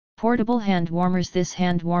Portable hand warmers. This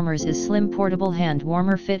hand warmers is slim portable hand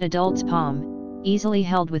warmer fit adult's palm, easily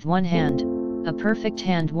held with one hand. A perfect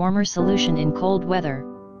hand warmer solution in cold weather.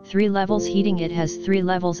 3 levels heating. It has 3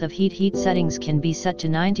 levels of heat settings can be set to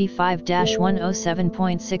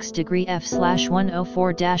 95-107.6 degree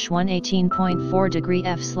F/104-118.4 degree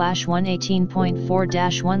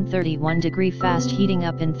F/118.4-131 degree fast heating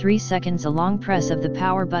up in 3 seconds. A long press of the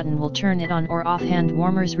power button will turn it on or off. Hand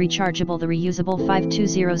warmers rechargeable. The reusable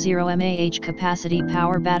 5200 mAh capacity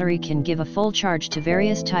power battery can give a full charge to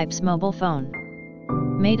various types mobile phone.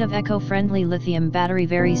 Made of eco-friendly lithium battery.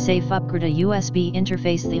 Very safe. Upgrde USB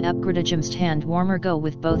interface. The Upgrde Jomst hand warmer go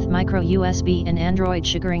with both micro USB and Android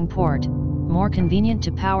chagring port. More convenient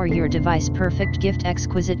to power your device. Perfect gift.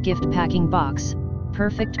 Exquisite gift packing box.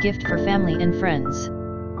 Perfect gift for family and friends.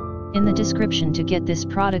 In the description to get this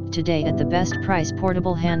product today at the best price.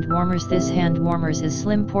 Portable hand warmers. This hand warmers is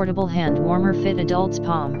slim portable hand warmer fit adult's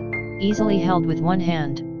palm, easily held with one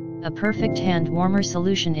hand. A perfect hand warmer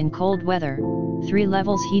solution in cold weather. 3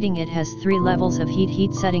 levels heating. It has 3 levels of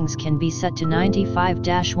heat settings can be set to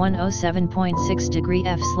 95-107.6 degree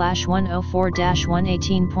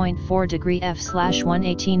F/104-118.4 degree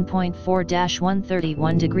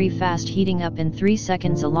F/118.4-131 degree fast heating up in 3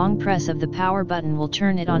 seconds. A long press of the power button will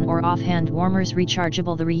turn it on or off. Hand warmers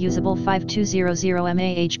rechargeable. The reusable 5200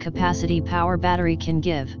 mAh capacity power battery can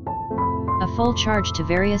give a full charge to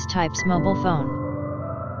various types mobile phone.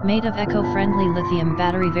 Made of eco-friendly lithium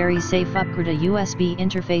battery. Very safe. Upgrde USB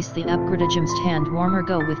interface. The Upgrde Jomst hand warmer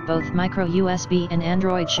go with both micro USB and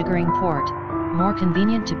Android chagring port. More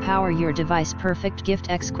convenient to power your device. Perfect gift.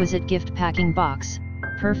 Exquisite gift packing box.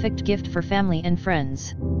 Perfect gift for family and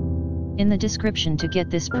friends. In the description to get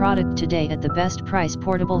this product today at the best price.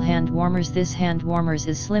 Portable hand warmers. This hand warmers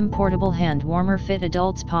is slim portable hand warmer fit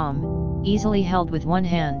adult's palm, easily held with one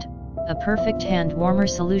hand. A perfect hand warmer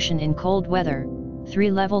solution in cold weather.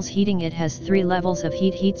 3 levels heating. It has 3 levels of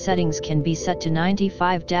heat settings can be set to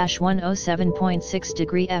 95-107.6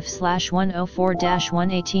 degree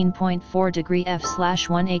F/104-118.4 degree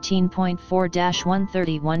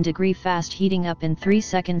F/118.4-131 degree fast heating up in 3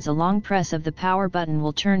 seconds. A long press of the power button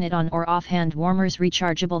will turn it on or off. Hand warmers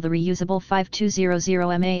rechargeable. The reusable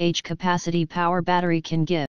 5200 mAh capacity power battery can give